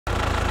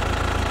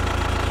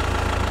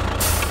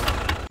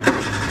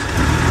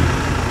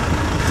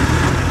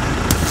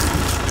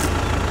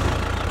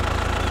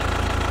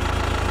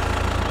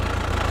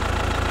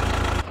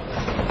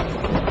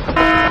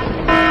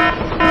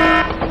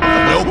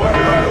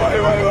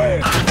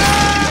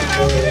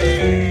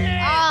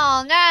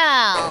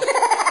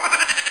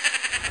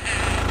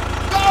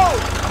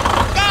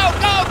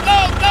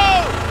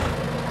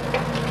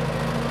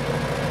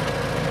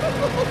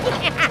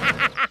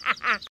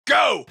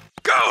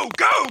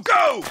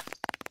go!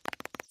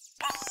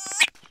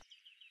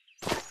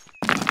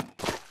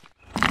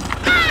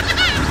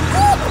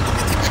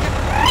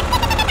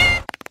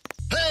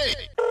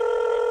 Hey!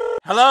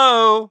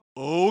 Hello?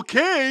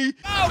 Okay.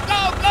 Go,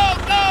 go, go,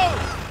 go!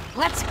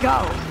 Let's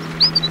go.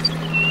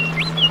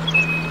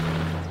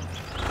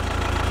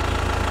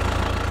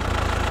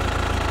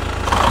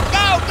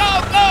 Go, go,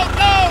 go,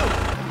 go!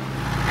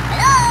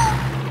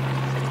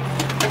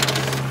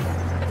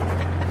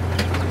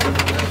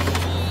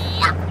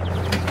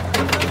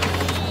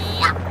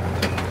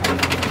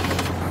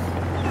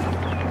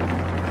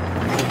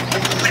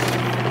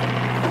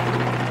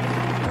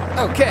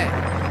 Okay.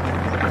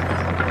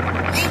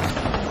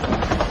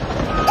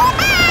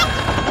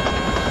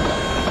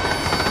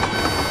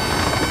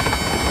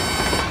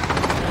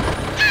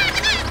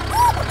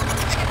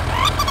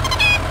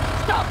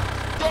 Stop!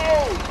 Go!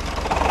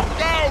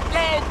 Go,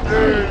 go,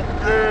 go!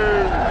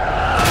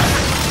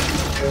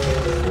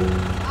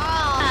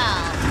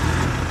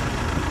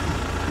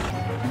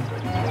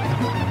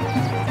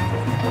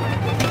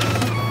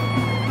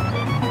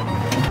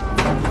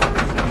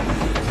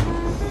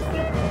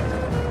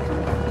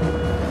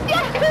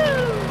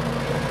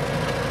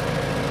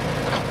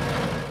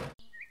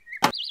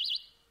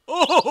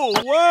 Oh,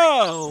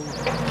 wow!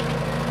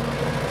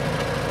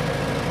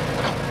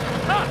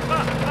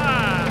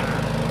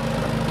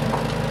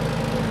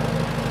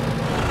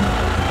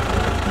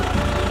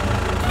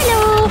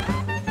 Hello.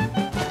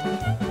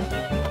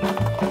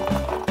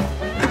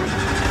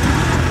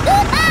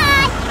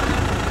 Goodbye.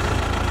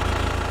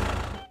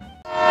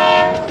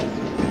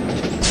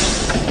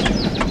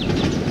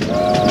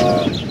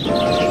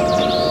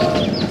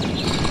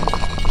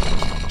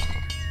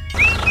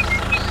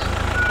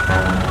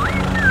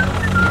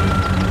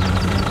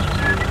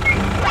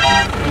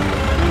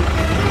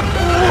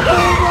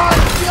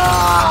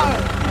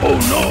 Oh,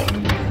 no!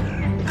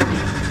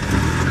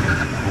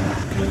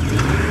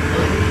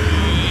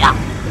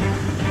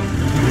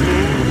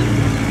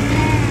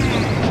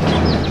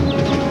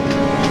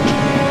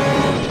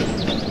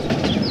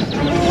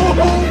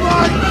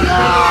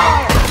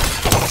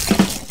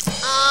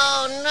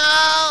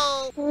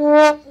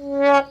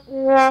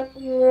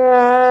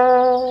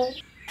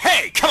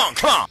 Hey, come on,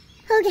 come on!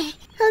 Okay,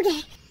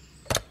 okay.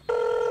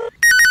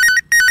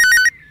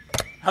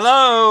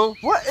 Hello?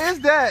 What is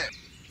that?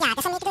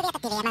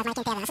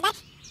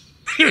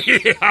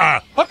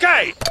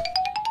 Okay!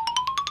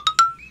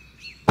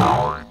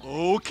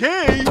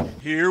 Okay,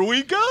 here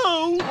we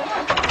go!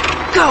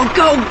 Go,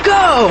 go,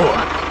 go!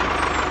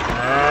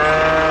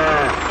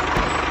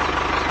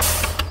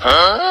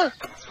 Huh?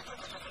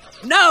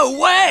 No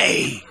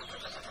way!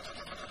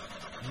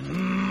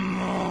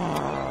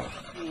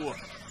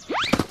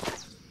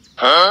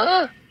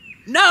 Huh?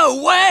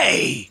 No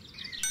way!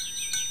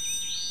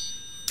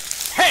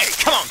 Hey,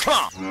 come on, come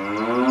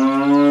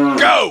on!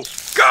 Go!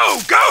 Go!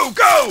 Go!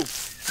 Go!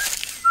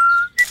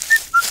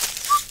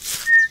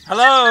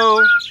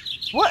 Hello?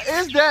 What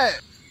is that?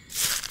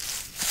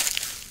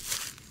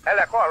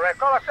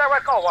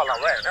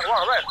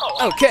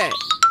 Okay.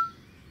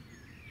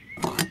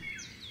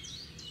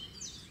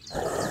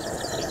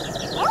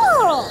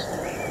 Oh.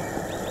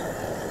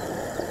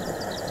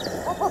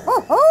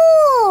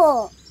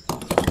 Oh.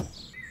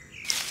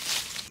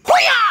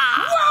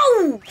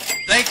 Whoa!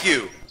 Thank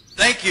you,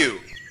 thank you.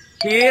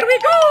 Here we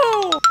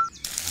go!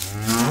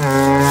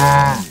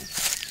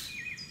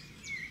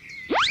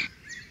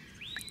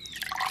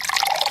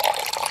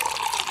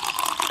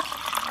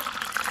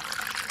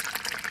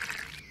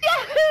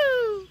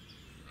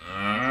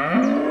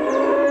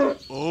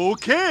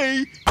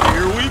 Okay,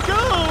 here we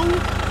go!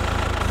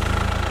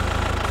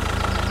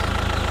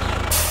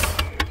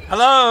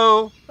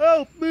 Hello?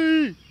 Help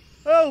me!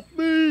 Help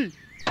me!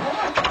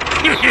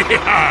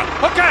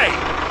 Okay!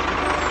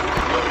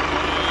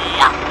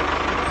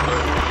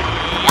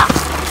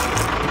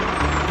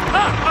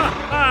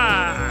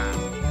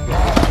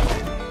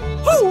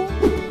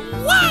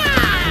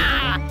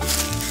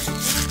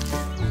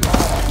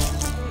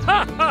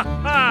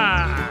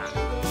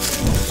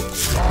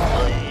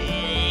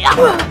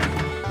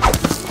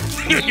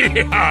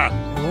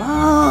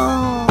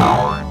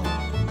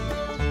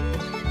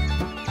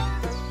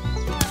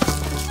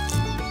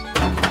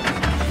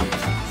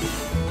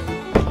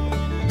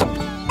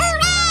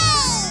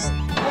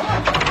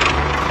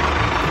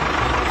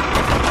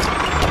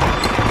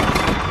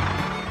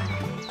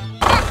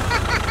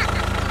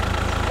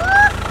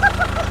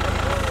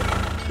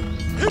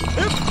 Hip,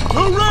 hip,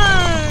 hooray!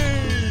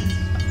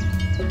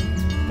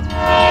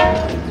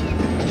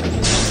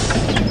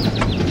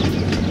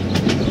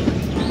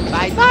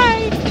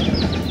 Bye-bye!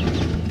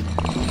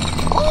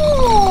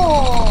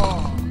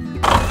 Oh.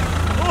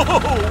 Oh,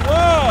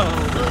 wow!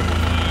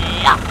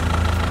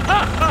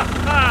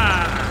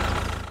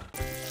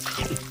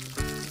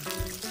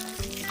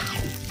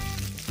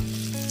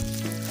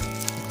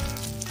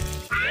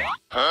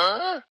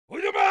 Huh?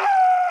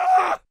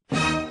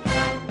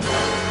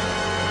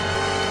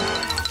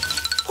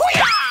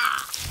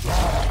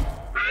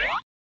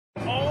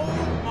 Oh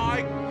my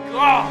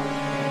God!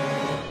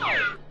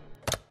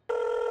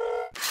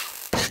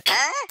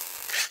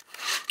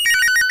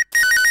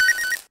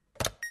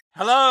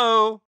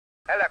 Hello?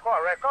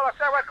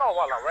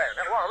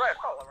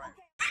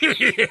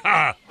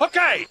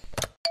 Okay.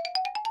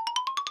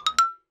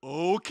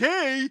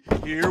 Okay,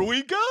 here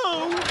we go.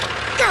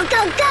 Go,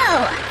 go,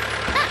 go!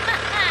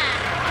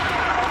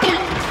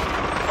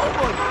 Oh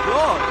my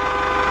god!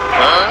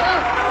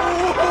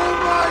 Oh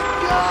my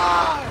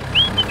god!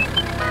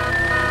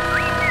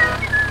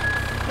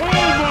 Oh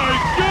my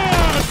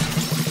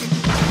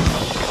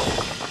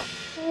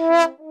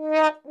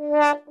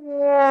god!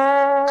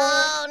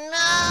 Oh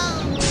no!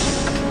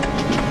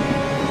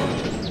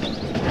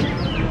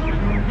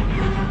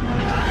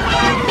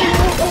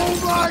 Oh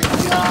my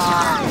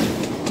god!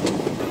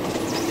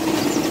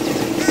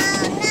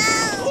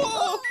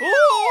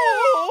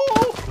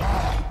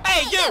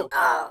 Hey, you!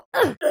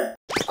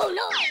 Oh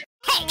no!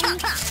 Hey, come,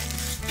 come!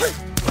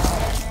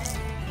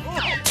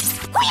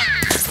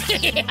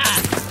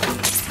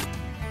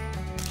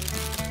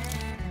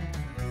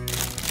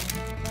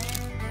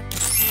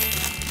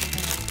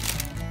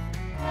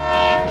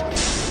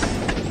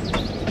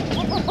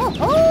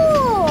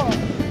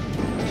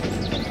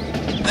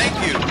 Thank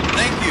you.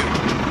 Thank you.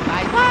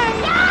 Bye-bye!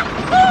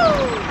 Hello!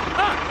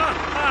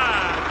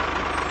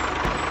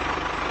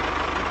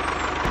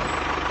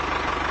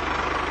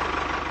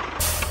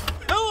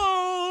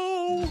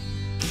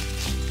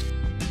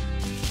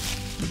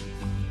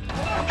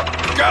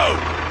 Go!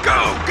 Go!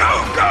 Go!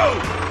 Go!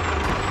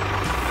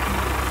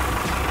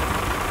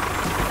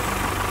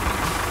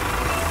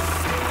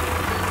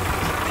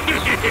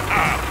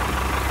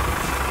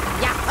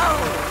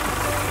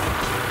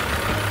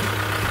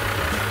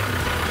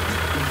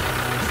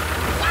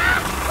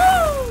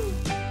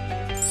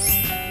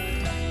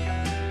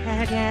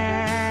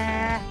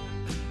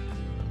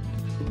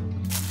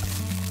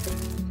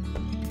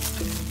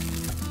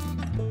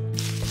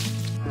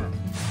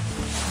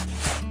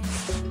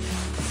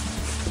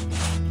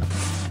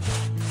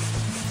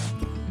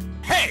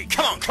 Hey,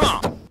 come on, come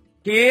on!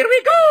 Here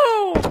we go!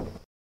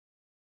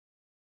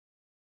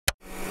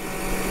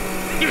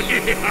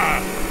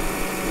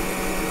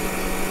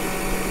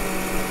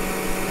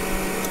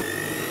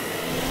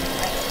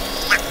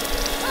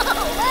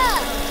 Oh, wow!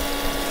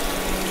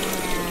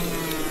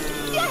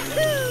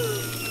 Yahoo!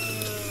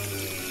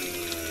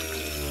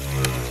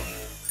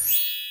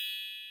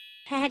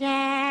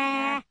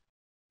 Ta-da!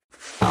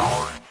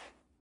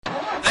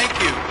 Thank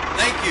you.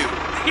 Thank you.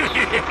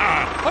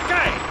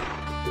 Okay!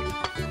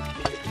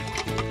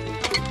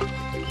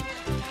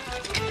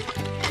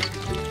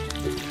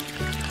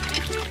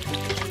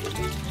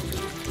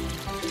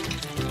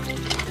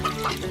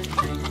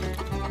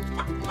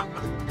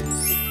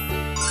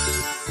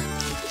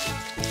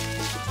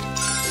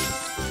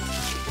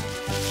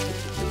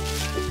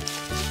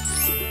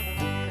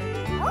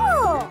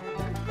 Oh!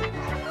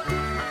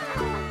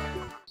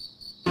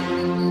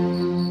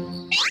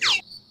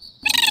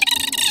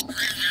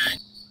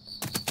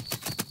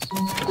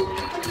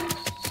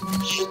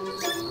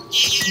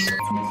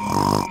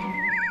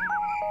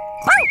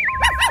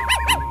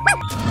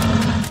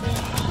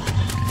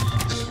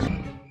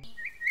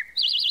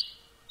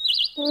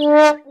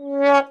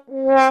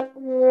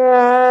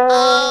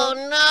 Oh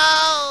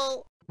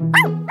no!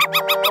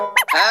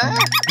 Huh?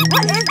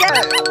 What is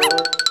that?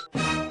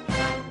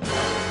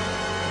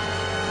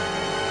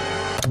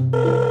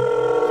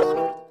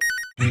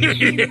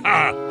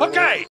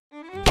 Okay.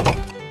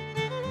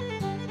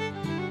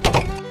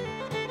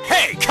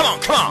 Hey, come on,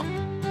 come on!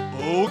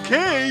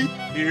 Okay,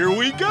 here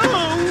we go.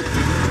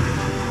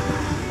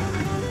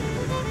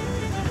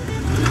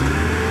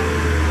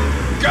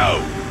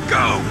 Go!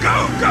 Go! Go!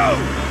 Go!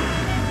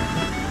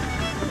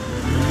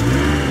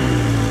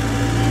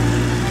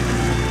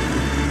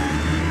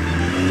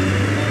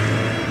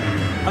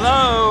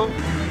 Hello?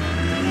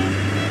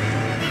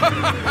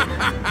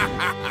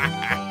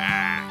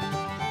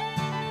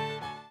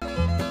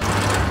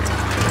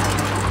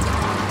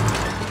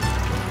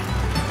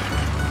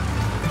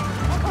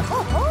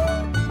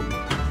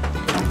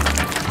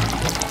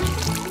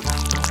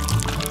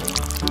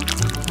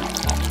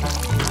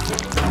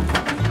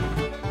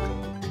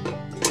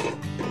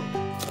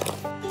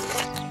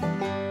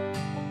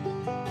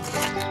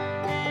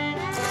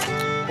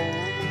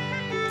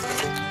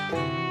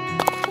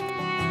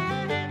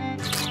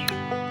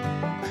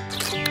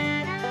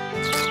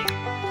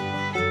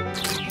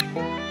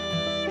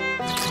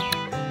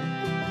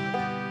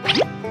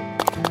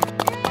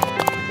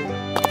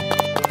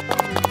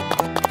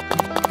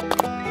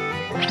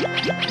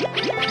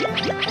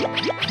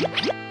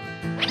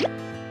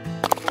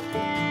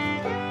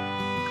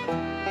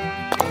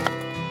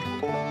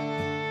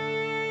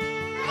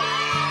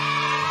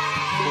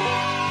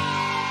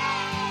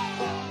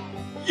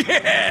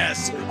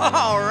 Yes!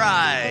 All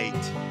right!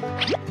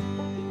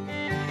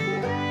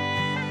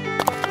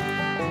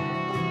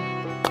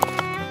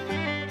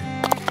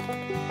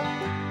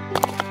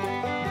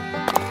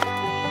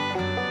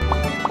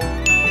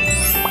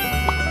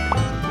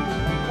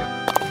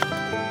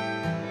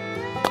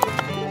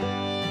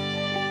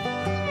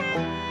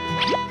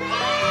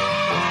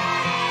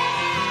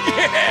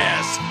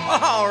 Yes!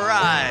 All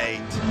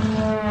right!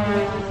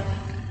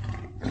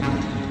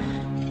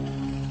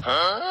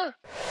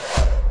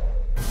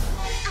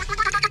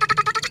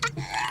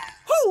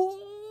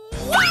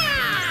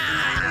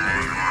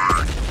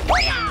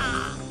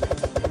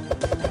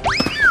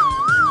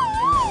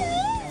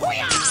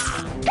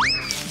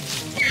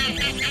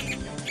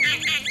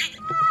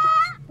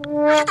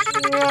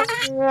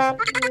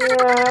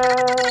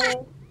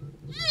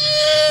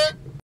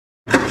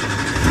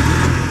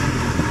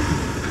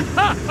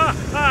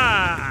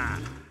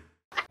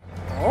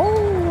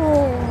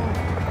 Oh.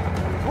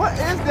 What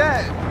is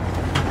that?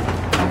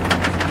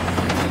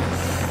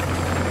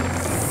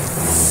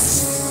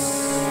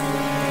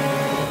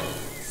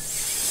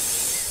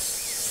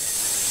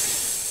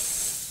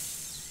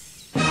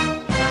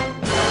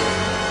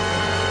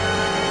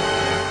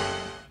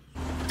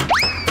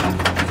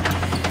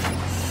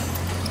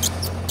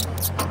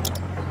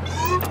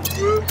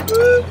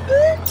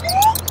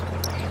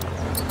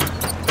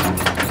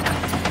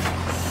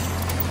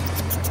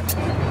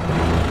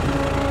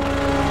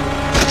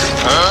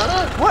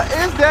 What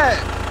is that?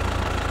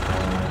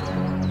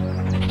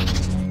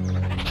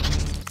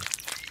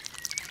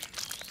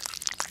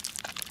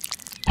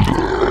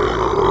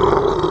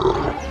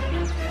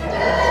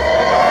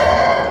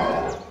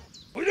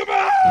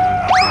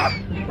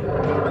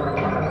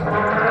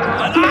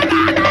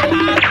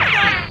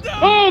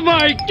 Oh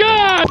my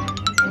God!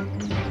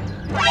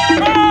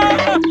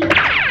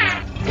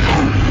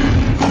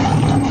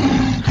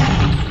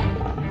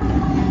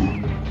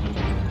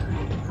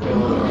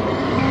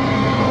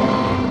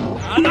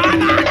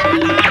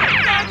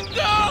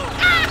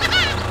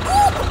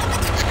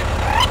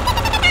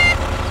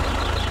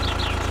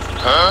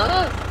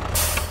 Huh?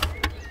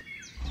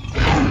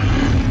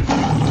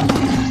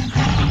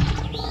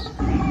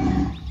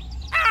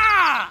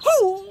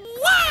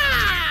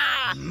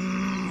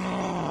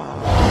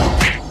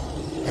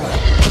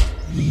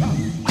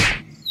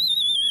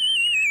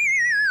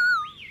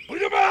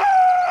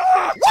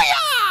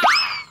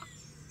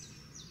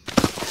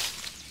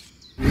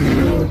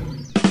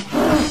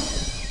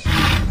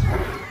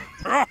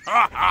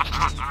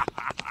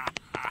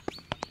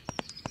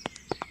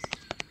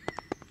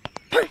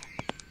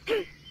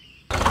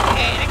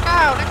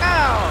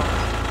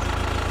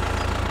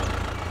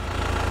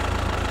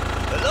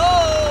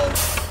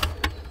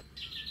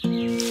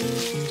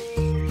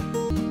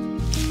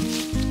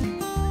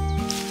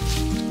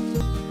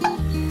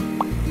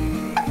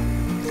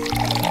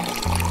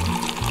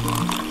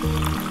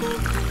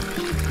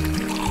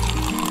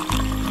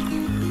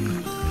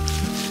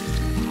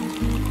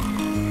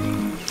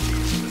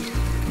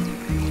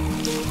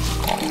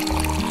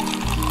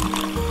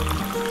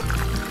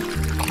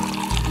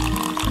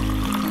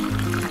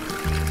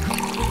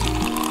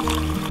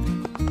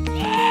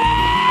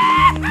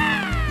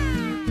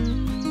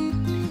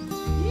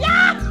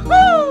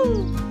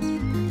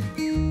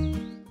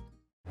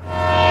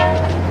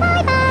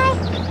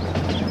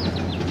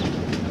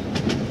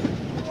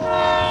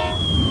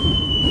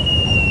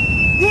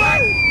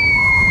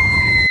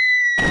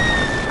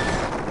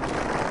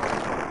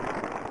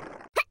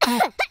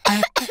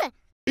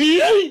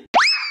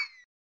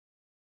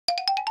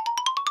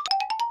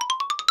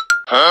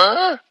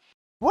 Huh?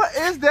 What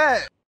is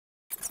that?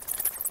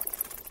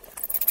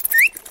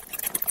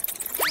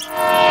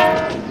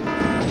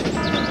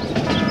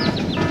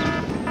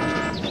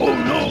 Oh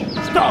no!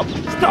 Stop!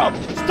 Stop!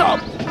 Stop!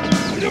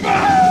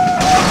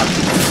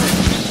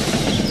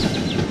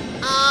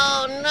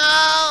 Oh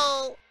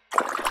no!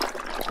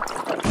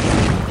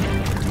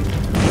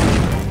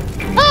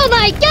 Oh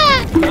my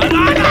God!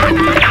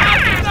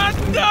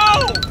 No!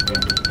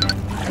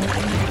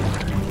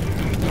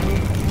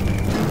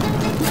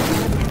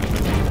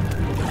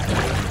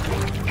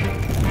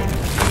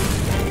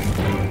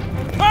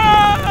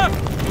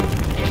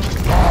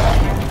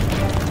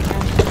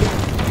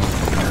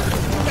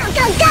 Go,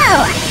 go, go!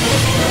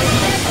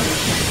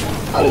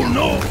 Oh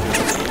no!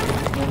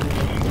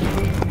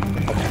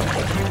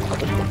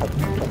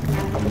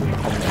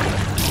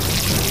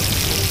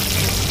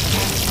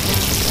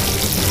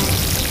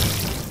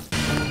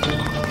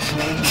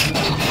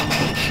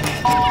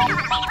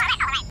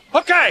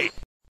 Okay!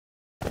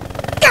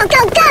 Go,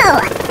 go, go!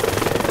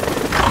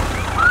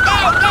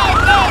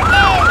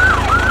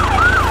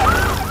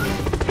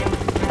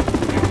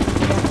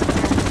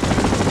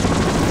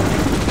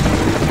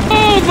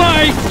 Oh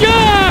my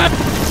God!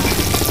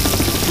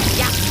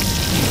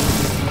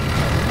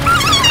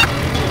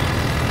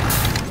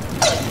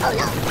 Oh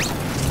no!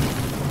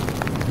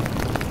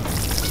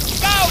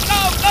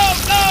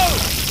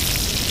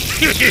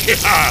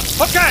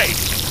 Okay!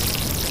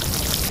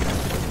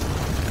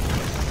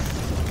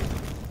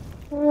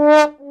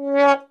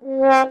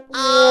 Oh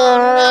no!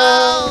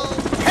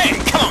 Hey,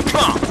 come on,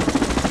 come on!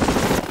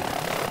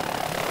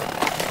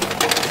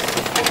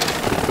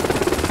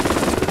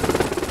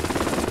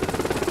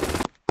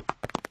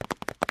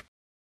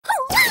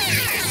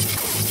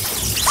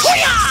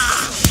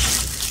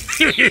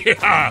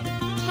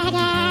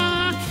 Ta-da!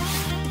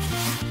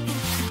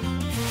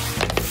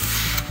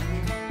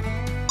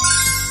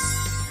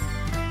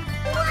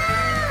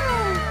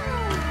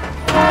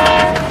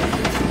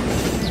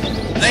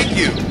 Thank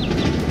you!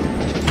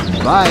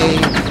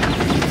 Bye.